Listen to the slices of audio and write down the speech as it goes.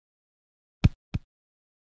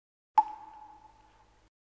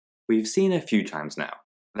We've seen a few times now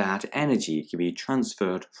that energy can be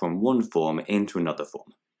transferred from one form into another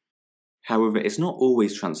form. However, it's not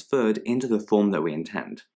always transferred into the form that we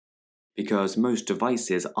intend, because most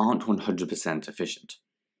devices aren't 100% efficient.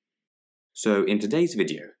 So in today's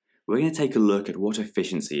video, we're going to take a look at what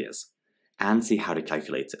efficiency is, and see how to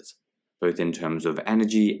calculate it, both in terms of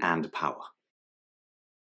energy and power.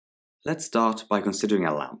 Let's start by considering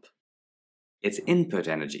a lamp. Its input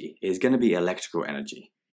energy is going to be electrical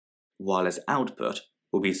energy, while its output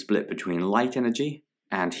will be split between light energy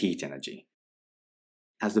and heat energy.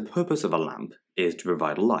 As the purpose of a lamp is to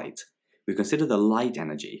provide light, we consider the light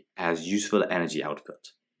energy as useful energy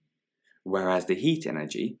output, whereas the heat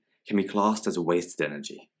energy can be classed as wasted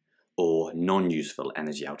energy, or non-useful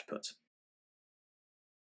energy output.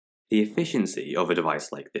 The efficiency of a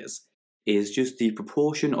device like this is just the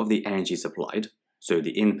proportion of the energy supplied, so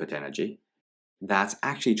the input energy, that's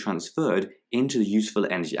actually transferred into the useful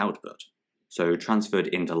energy output, so transferred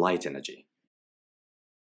into light energy.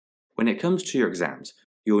 When it comes to your exams,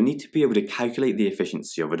 you'll need to be able to calculate the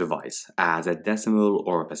efficiency of a device as a decimal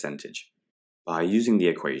or a percentage by using the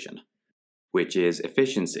equation, which is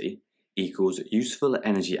efficiency equals useful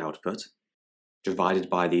energy output divided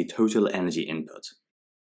by the total energy input.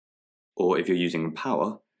 Or if you're using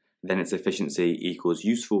power, then its efficiency equals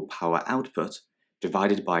useful power output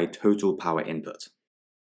divided by total power input.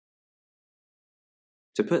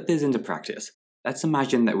 To put this into practice, let's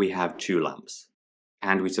imagine that we have two lamps,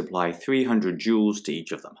 and we supply 300 joules to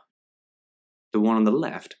each of them. The one on the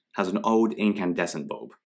left has an old incandescent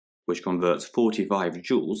bulb, which converts 45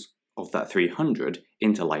 joules of that 300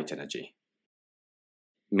 into light energy.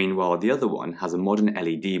 Meanwhile, the other one has a modern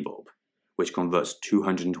LED bulb, which converts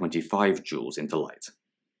 225 joules into light.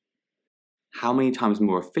 How many times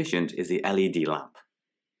more efficient is the LED lamp?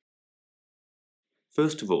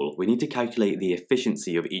 First of all, we need to calculate the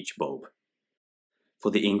efficiency of each bulb.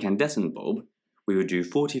 For the incandescent bulb, we would do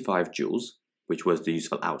 45 joules, which was the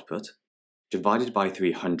useful output, divided by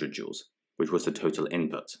 300 joules, which was the total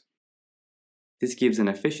input. This gives an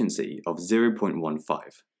efficiency of 0.15.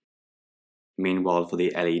 Meanwhile, for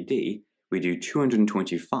the LED, we do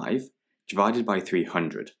 225 divided by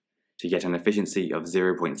 300 to get an efficiency of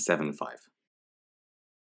 0.75.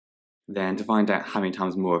 Then, to find out how many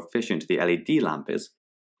times more efficient the LED lamp is,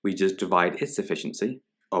 we just divide its efficiency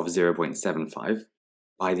of 0.75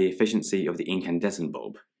 by the efficiency of the incandescent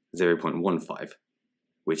bulb, 0.15,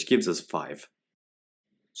 which gives us 5.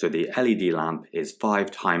 So the LED lamp is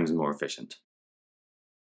 5 times more efficient.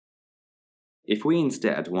 If we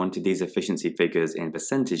instead wanted these efficiency figures in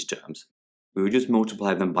percentage terms, we would just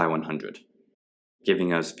multiply them by 100,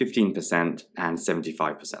 giving us 15% and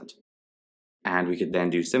 75%. And we could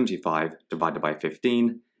then do 75 divided by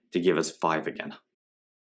 15 to give us 5 again.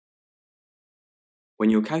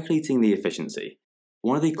 When you're calculating the efficiency,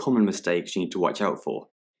 one of the common mistakes you need to watch out for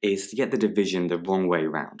is to get the division the wrong way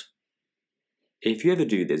around. If you ever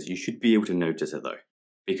do this, you should be able to notice it though,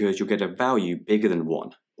 because you'll get a value bigger than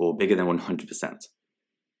 1, or bigger than 100%.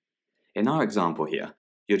 In our example here,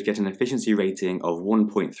 you'd get an efficiency rating of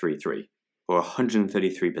 1.33, or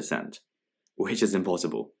 133%, which is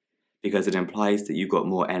impossible, because it implies that you got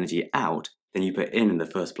more energy out than you put in the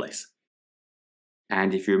first place.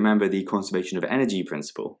 And if you remember the conservation of energy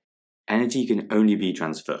principle, energy can only be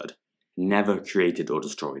transferred, never created or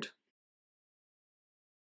destroyed.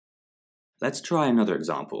 Let's try another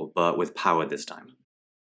example, but with power this time.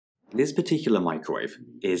 This particular microwave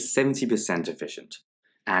is 70% efficient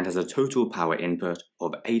and has a total power input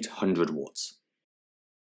of 800 watts.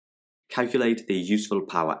 Calculate the useful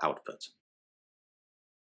power output.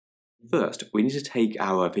 First, we need to take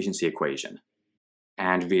our efficiency equation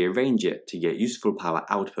and rearrange it to get useful power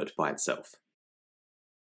output by itself.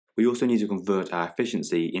 We also need to convert our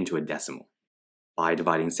efficiency into a decimal by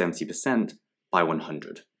dividing 70% by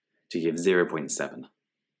 100 to give 0.7.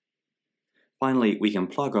 Finally, we can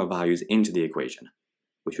plug our values into the equation,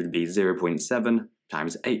 which would be 0.7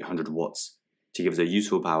 times 800 watts to give us a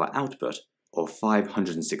useful power output of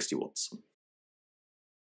 560 watts.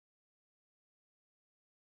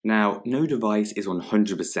 Now, no device is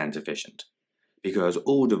 100% efficient, because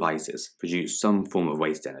all devices produce some form of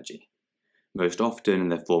waste energy, most often in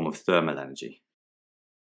the form of thermal energy.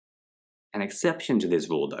 An exception to this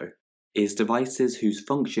rule, though, is devices whose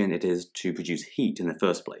function it is to produce heat in the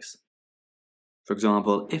first place. For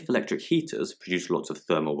example, if electric heaters produce lots of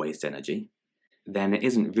thermal waste energy, then it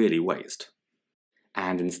isn't really waste,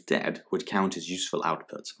 and instead would count as useful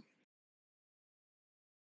output.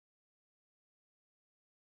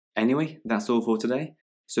 Anyway, that's all for today.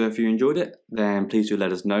 So if you enjoyed it, then please do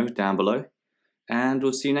let us know down below, and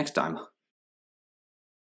we'll see you next time.